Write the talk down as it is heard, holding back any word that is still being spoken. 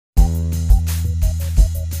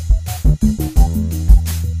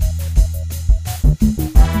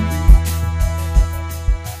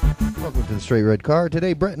Straight Red Card.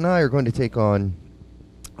 Today, Brett and I are going to take on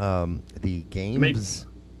the games.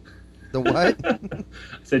 The what? I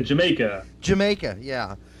said Jamaica. Jamaica,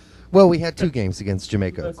 yeah. Well, we had 2 games against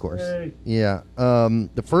Jamaica, of course. Yeah.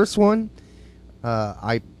 The first one,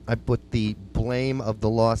 I put the blame of the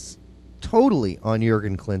loss totally on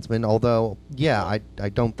Jurgen Klinsmann, although, yeah, I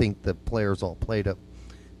don't think the players all played up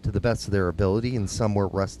to the best of their ability, and some were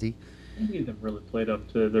rusty. I think they've really played up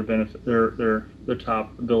to their benefit, their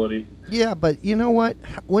top ability. Yeah, but you know what?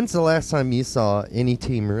 When's the last time you saw any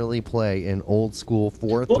team really play an old school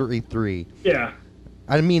 4-3-3? Yeah.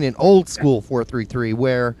 I mean an old school 4-3-3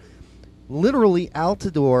 where literally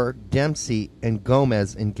Altidore, Dempsey, and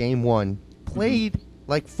Gomez in game 1 played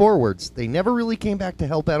like forwards. They never really came back to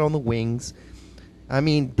help out on the wings. I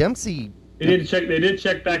mean, Dempsey... They did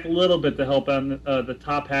check back a little bit to help out the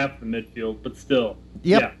top half of the midfield, but still.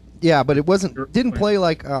 Yep. Yeah. Yeah, but it didn't play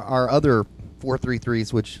like our other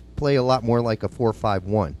 4-3-3s, which play a lot more like a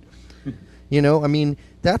 4-5-1. You know, I mean,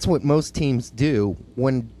 that's what most teams do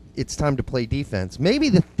when it's time to play defense. Maybe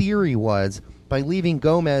the theory was by leaving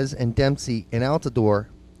Gomez and Dempsey and Altidore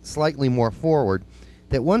slightly more forward,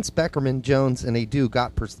 that once Beckerman, Jones, and Adu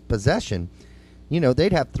got possession, you know,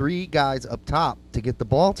 they'd have 3 guys up top to get the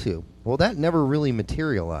ball to. Well, that never really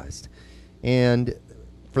materialized. And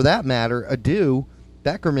for that matter, Adu,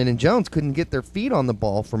 Beckerman, and Jones couldn't get their feet on the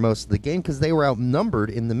ball for most of the game because they were outnumbered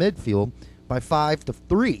in the midfield by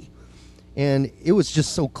 5-3. And it was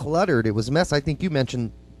just so cluttered. It was a mess. I think you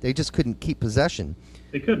mentioned they just couldn't keep possession.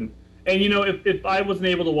 They couldn't. And, you know, if I wasn't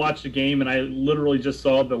able to watch the game and I literally just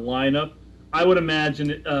saw the lineup, I would imagine,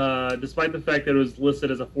 despite the fact that it was listed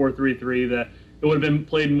as a 4-3-3, that it would have been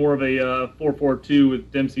played more of a 4-4-2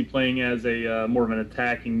 with Dempsey playing as a more of an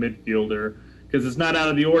attacking midfielder. Because it's not out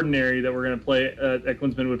of the ordinary that we're going to play. That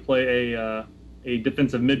Klinsmann would play a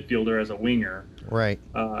defensive midfielder as a winger. Right.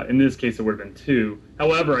 In this case, it would have been 2.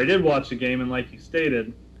 However, I did watch the game, and like you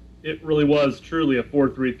stated, it really was truly a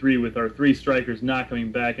 4-3-3 with our 3 strikers not coming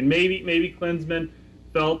back. And maybe Klinsmann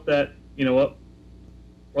felt that, you know what,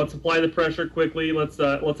 let's apply the pressure quickly. Let's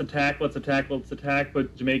attack.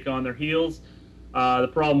 Put Jamaica on their heels. The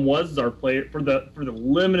problem was our player for the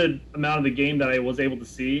limited amount of the game that I was able to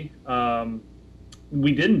see.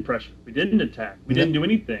 We didn't pressure. We didn't attack. We didn't do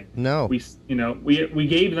anything. No. We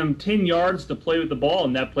gave them 10 yards to play with the ball,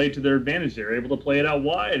 and that played to their advantage. They were able to play it out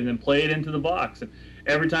wide and then play it into the box. And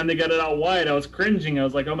every time they got it out wide, I was cringing. I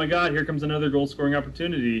was like, oh my God, here comes another goal-scoring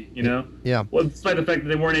opportunity, you know? Yeah. Well, despite the fact that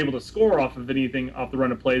they weren't able to score off of anything off the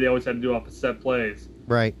run of play, they always had to do off the set plays.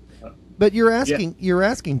 Right. But you're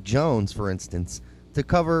asking Jones, for instance, to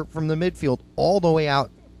cover from the midfield all the way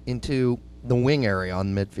out into the wing area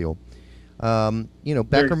on midfield. You know,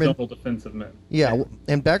 Beckerman. Very simple defensive men. Yeah,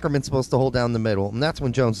 and Beckerman's supposed to hold down the middle, and that's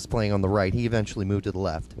when Jones is playing on the right. He eventually moved to the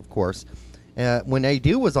left, of course. When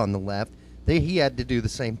Adu was on the left, he had to do the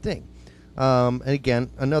same thing. And again,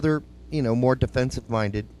 another, you know, more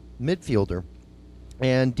defensive-minded midfielder.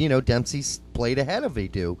 And, you know, Dempsey's played ahead of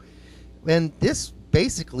Adu. And this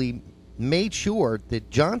basically made sure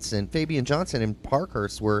that Fabian Johnson, and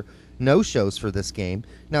Parkhurst were no-shows for this game.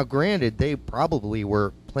 Now, granted, they probably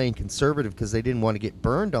were playing conservative because they didn't want to get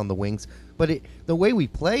burned on the wings, but the way we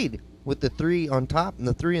played with the 3 on top and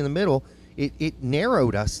the 3 in the middle, it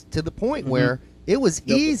narrowed us to the point where it was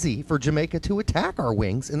easy for Jamaica to attack our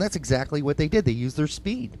wings, and that's exactly what they did. They used their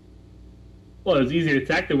speed. Well, it was easy to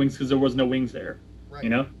attack the wings because there was no wings there. Right. You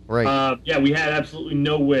know? Right. Yeah, we had absolutely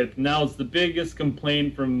no width. Now it's the biggest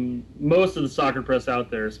complaint from most of the soccer press out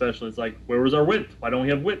there, especially. It's like, where was our width? Why don't we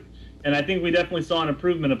have width? And I think we definitely saw an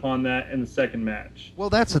improvement upon that in the second match. Well,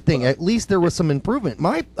 that's the thing. At least there was some improvement.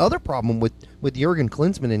 My other problem with Jurgen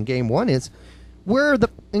Klinsmann in game 1 is where are the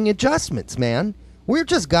adjustments, man? We've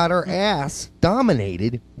just got our ass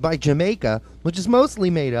dominated by Jamaica, which is mostly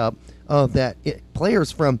made up of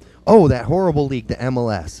players from, that horrible league, the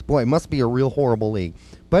MLS. Boy, it must be a real horrible league.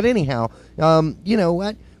 But anyhow, you know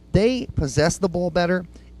what? They possess the ball better,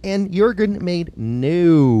 and Jurgen made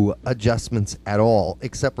no adjustments at all,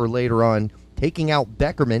 except for later on taking out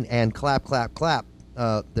Beckerman and clap,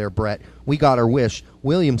 there, Brett. We got our wish.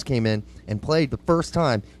 Williams came in and played the first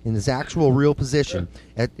time in his actual real position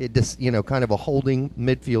at this, you know, kind of a holding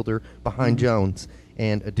midfielder behind Jones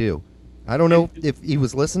and Adu. I don't know if he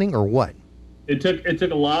was listening or what. It took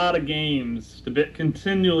a lot of games to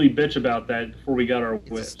continually bitch about that before we got our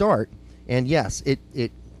wish. It's a start, and yes,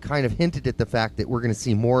 it kind of hinted at the fact that we're going to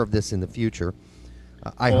see more of this in the future.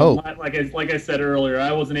 I hope. Like I said earlier,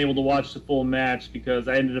 I wasn't able to watch the full match because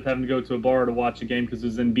I ended up having to go to a bar to watch a game because it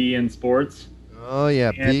was in BN Sports. Oh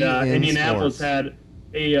yeah, and BN Indianapolis Sports.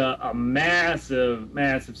 a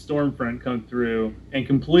massive storm front come through and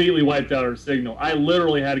completely wiped out our signal. I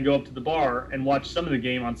literally had to go up to the bar and watch some of the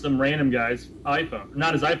game on some random guy's iPhone.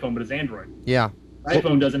 Not his iPhone, but his Android. Yeah.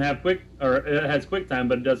 iPhone doesn't have it has QuickTime,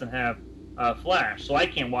 but it doesn't have Flash, so I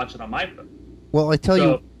can't watch it on my phone. Well, I tell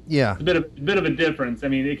you, yeah, it's a bit of a difference. I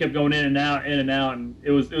mean, it kept going in and out, and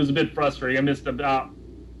it was a bit frustrating. I missed about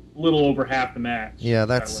a little over half the match. Yeah,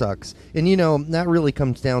 that sucks. And that really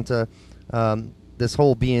comes down to this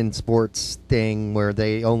whole beIN Sports thing where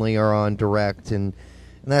they only are on direct, and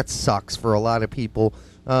that sucks for a lot of people.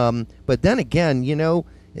 But then again,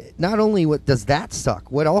 not only does that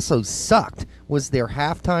suck, what also sucked was their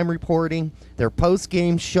halftime reporting, their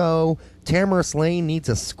post-game show. Tamara Slane needs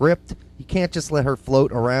a script. You can't just let her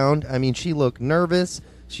float around. I mean, she looked nervous.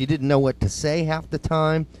 She didn't know what to say half the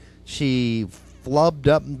time. She flubbed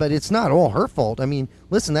up, but it's not all her fault. I mean,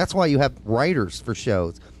 listen, that's why you have writers for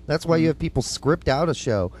shows. That's why you have people script out a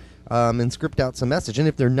show and script out some message. And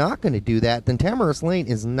if they're not going to do that, then Tamara Slane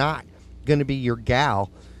is not going to be your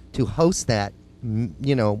gal to host that,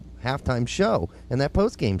 halftime show and that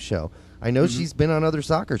post-game show. I know she's been on other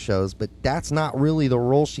soccer shows, but that's not really the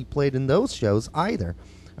role she played in those shows either.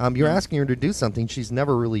 You're asking her to do something she's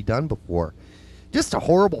never really done before. Just a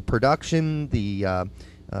horrible production.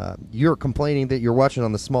 You're complaining that you're watching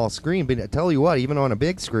on the small screen, but I tell you what, even on a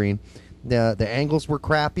big screen, the angles were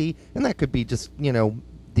crappy, and that could be just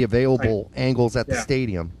the available angles at the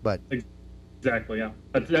stadium. But exactly, yeah.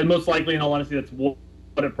 That's most likely, in all honesty, that's what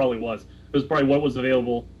it probably was. It was probably what was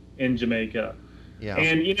available in Jamaica. Yeah.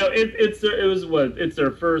 And it's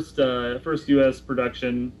their first U.S.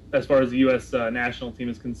 production as far as the U.S. National team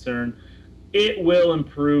is concerned. It will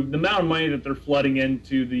improve the amount of money that they're flooding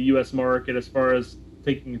into the U.S. market as far as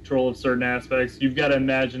taking control of certain aspects. You've got to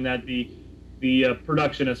imagine that the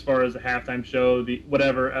production as far as the halftime show,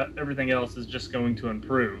 everything else is just going to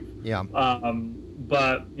improve. Yeah.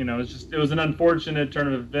 But it was an unfortunate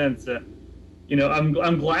turn of events that.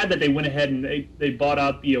 I'm glad that they went ahead and they bought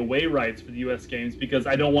out the away rights for the U.S. games, because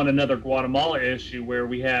I don't want another Guatemala issue where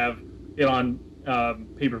we have it on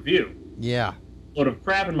pay-per-view. Yeah. Load of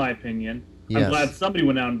crap, in my opinion. Yes. I'm glad somebody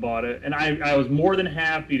went out and bought it, and I was more than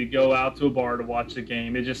happy to go out to a bar to watch the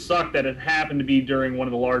game. It just sucked that it happened to be during one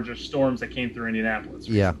of the larger storms that came through Indianapolis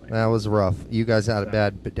recently. Yeah, that was rough. You guys had it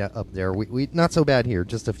bad up there. We not so bad here,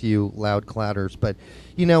 just a few loud clatters. But,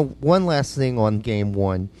 one last thing on Game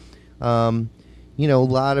 1. A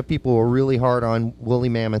lot of people were really hard on Willie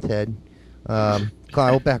Mammothhead,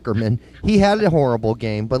 Kyle Beckerman. He had a horrible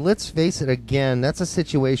game, but let's face it again, that's a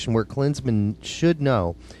situation where Klinsmann should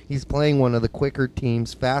know. He's playing one of the quicker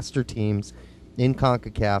teams, faster teams in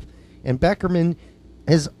CONCACAF, and Beckerman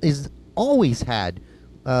has always had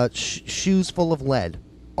shoes full of lead.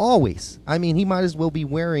 Always. I mean, he might as well be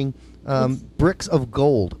wearing bricks of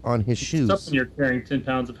gold on his shoes. Something you're carrying 10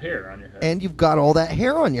 pounds of hair on your head. And you've got all that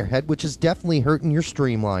hair on your head, which is definitely hurting your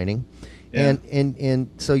streamlining. Yeah. And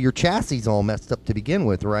so your chassis is all messed up to begin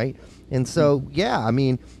with, right? And so, I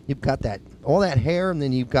mean, you've got all that hair, and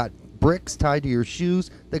then you've got bricks tied to your shoes.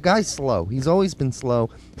 The guy's slow. He's always been slow.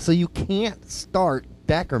 So you can't start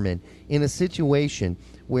Beckerman in a situation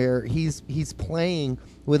where he's playing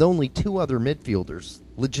with only two other midfielders,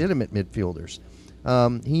 legitimate midfielders.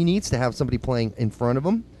 He needs to have somebody playing in front of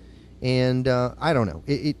him, and I don't know.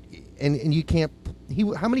 And you can't.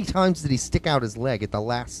 How many times did he stick out his leg at the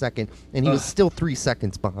last second, and he was still 3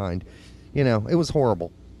 seconds behind? It was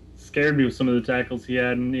horrible. Scared me with some of the tackles he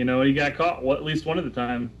had, and he got caught at least one at a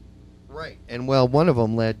time. Right, and one of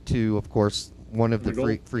them led to, of course, one of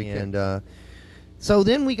the free and so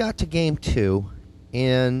then we got to Game 2,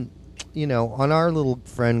 and on our little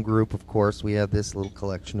friend group, of course, we have this little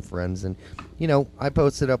collection of friends, and I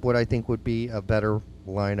posted up what I think would be a better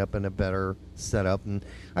lineup and a better setup, and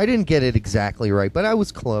I didn't get it exactly right, but I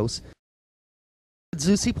was close.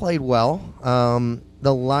 Zusi played well.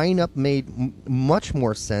 The lineup made much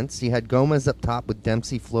more sense. You had Gomez up top with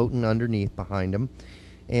Dempsey floating underneath behind him,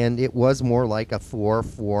 and it was more like a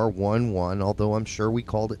 4-4-1-1, although I'm sure we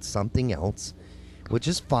called it something else, which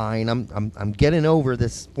is fine. I'm getting over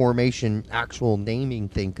this formation actual naming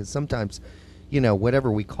thing, because sometimes,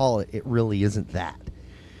 whatever we call it, it really isn't that.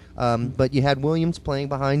 But you had Williams playing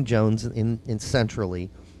behind Jones in centrally.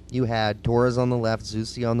 You had Torres on the left,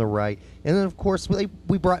 Zusi on the right, and then of course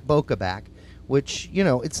we brought Boca back, which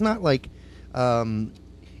it's not like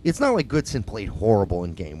Goodson played horrible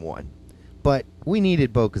in Game 1, but we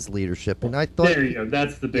needed Boca's leadership, and I thought there you go.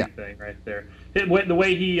 That's the big thing right there. The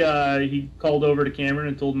way he called over to Cameron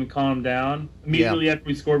and told him to calm down immediately after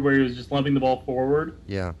we scored, where he was just lumping the ball forward.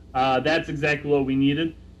 Yeah, that's exactly what we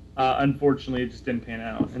needed. Unfortunately, it just didn't pan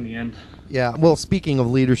out in the end. Yeah, well, speaking of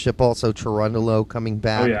leadership, also Cherundolo coming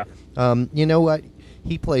back. Oh, yeah. You know what?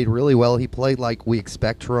 He played really well. He played like we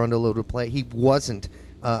expect Cherundolo to play. He wasn't.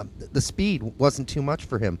 The speed wasn't too much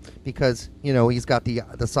for him because he's got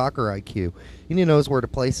the soccer IQ and he knows where to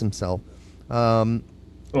place himself.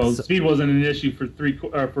 Well, speed wasn't an issue for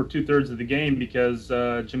 2/3 of the game because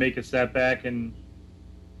Jamaica sat back and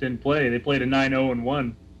didn't play. They played a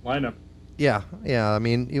 9-0-1 lineup. Yeah. I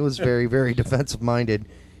mean, it was very, very defensive minded.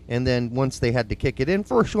 And then once they had to kick it in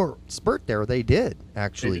for a short spurt there, they did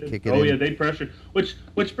actually kick it in. Oh, yeah, they pressured. Which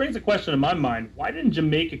brings a question in my mind. Why didn't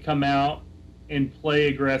Jamaica come out and play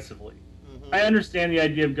aggressively? Mm-hmm. I understand the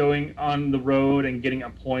idea of going on the road and getting a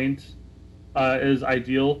point is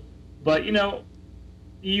ideal. But,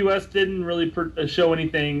 the U.S. didn't really show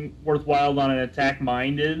anything worthwhile on an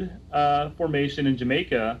attack-minded formation in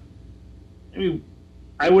Jamaica. I mean,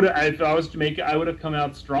 if I was Jamaica, I would have come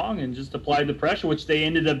out strong and just applied the pressure, which they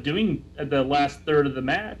ended up doing at the last third of the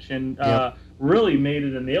match, and really made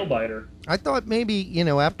it a nail-biter. I thought maybe,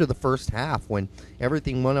 after the first half when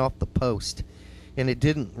everything went off the post, and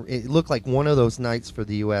it looked like one of those nights for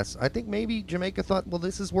the U.S., I think maybe Jamaica thought, well,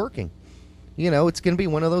 this is working. It's going to be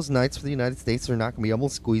one of those nights for the United States. They're not going to be able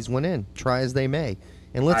to squeeze one in, try as they may.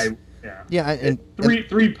 And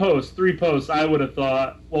three posts. I would have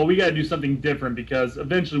thought, well, we got to do something different because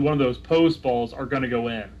eventually one of those post balls are going to go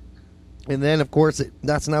in. And then, of course,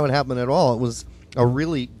 that's not what happened at all. It was a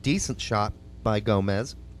really decent shot by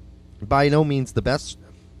Gomez. By no means the best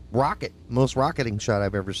most rocketing shot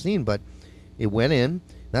I've ever seen, but it went in.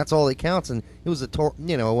 That's all that counts. And it was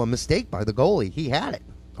a mistake by the goalie. He had it.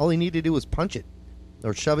 All he needed to do was punch it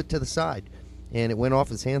or shove it to the side, and it went off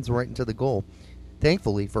his hands right into the goal,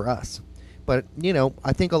 thankfully for us. But,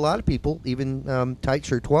 I think a lot of people, even Tight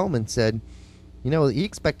Shirt Twelman, said, he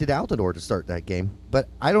expected Altidore to start that game. But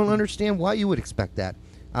I don't understand why you would expect that.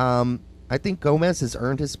 I think Gomez has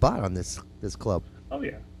earned his spot on this club. Oh,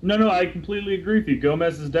 yeah. No, I completely agree with you.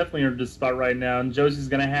 Gomez has definitely earned his spot right now, and Josie's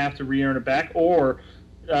going to have to re-earn it back, or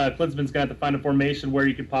Klinsmann's going to have to find a formation where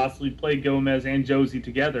you could possibly play Gomez and Josie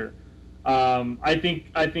together. I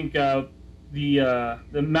think the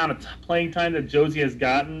amount of playing time that Josie has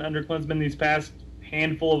gotten under Klinsmann these past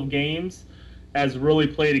handful of games has really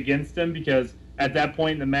played against him because at that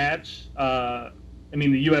point in the match, the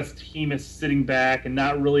U.S. team is sitting back and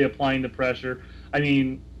not really applying the pressure.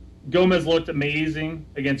 Gomez looked amazing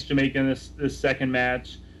against Jamaica in this second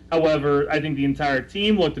match. However, I think the entire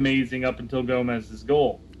team looked amazing up until Gomez's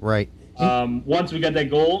goal. Right. Once we got that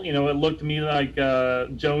goal, it looked to me like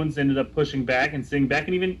Jones ended up pushing back and sitting back,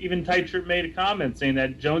 and even Tight Shirt made a comment saying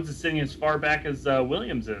that Jones is sitting as far back as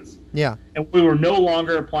Williams is. Yeah. And we were no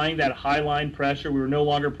longer applying that high line pressure. We were no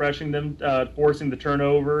longer pressuring them, forcing the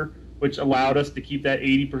turnover, which allowed us to keep that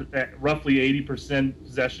roughly 80%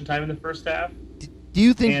 possession time in the first half. Do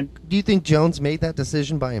you think Jones made that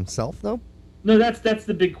decision by himself though? No, that's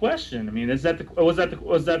the big question. Was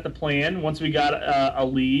that the plan? Once we got a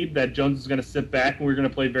lead, that Jones was going to sit back and we were going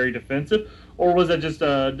to play very defensive, or was that just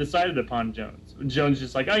decided upon Jones? Jones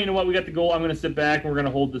just like, oh, you know what, we got the goal. I'm going to sit back and we're going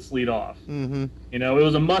to hold this lead off. Mm-hmm. It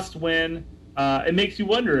was a must-win. It makes you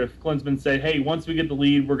wonder if Klinsmann said, hey, once we get the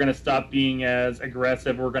lead, we're going to stop being as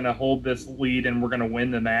aggressive. We're going to hold this lead and we're going to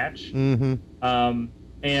win the match. Mm-hmm.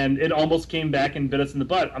 And it almost came back and bit us in the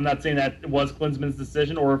butt. I'm not saying that it was Klinsmann's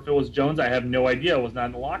decision or if it was Jones. I have no idea. I was not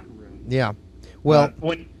in the locker room. Yeah. Well,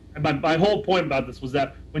 my whole point about this was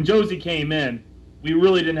that when Josie came in, we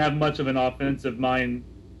really didn't have much of an offensive mind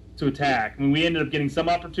to attack. We ended up getting some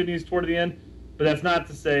opportunities toward the end, but that's not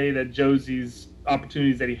to say that Josie's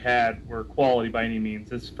opportunities that he had were quality by any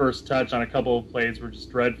means. His first touch on a couple of plays were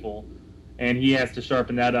just dreadful, and he has to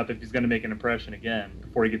sharpen that up if he's going to make an impression again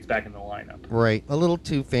before he gets back in the lineup. Right. A little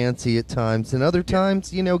too fancy at times. And other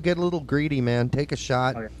times, get a little greedy, man. Take a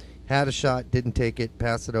shot. Okay. Had a shot, didn't take it,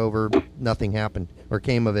 pass it over. Nothing happened or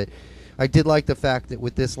came of it. I did like the fact that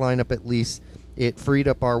with this lineup, at least, it freed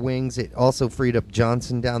up our wings. It also freed up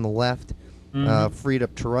Johnson down the left. Freed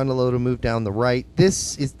up Cherundolo to move down the right.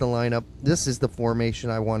 This is the lineup. This is the formation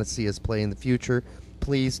I want to see us play in the future.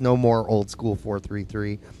 Please, no more old school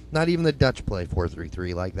 4-3-3. Not even the Dutch play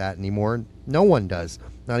 4-3-3 like that anymore. No one does.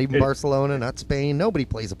 Not even Barcelona, not Spain. Nobody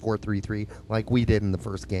plays a 4-3-3 like we did in the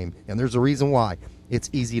first game. And there's a reason why. It's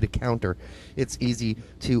easy to counter. It's easy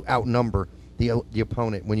to outnumber the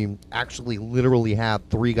opponent when you actually literally have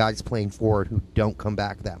three guys playing forward who don't come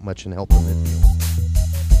back that much and help them in.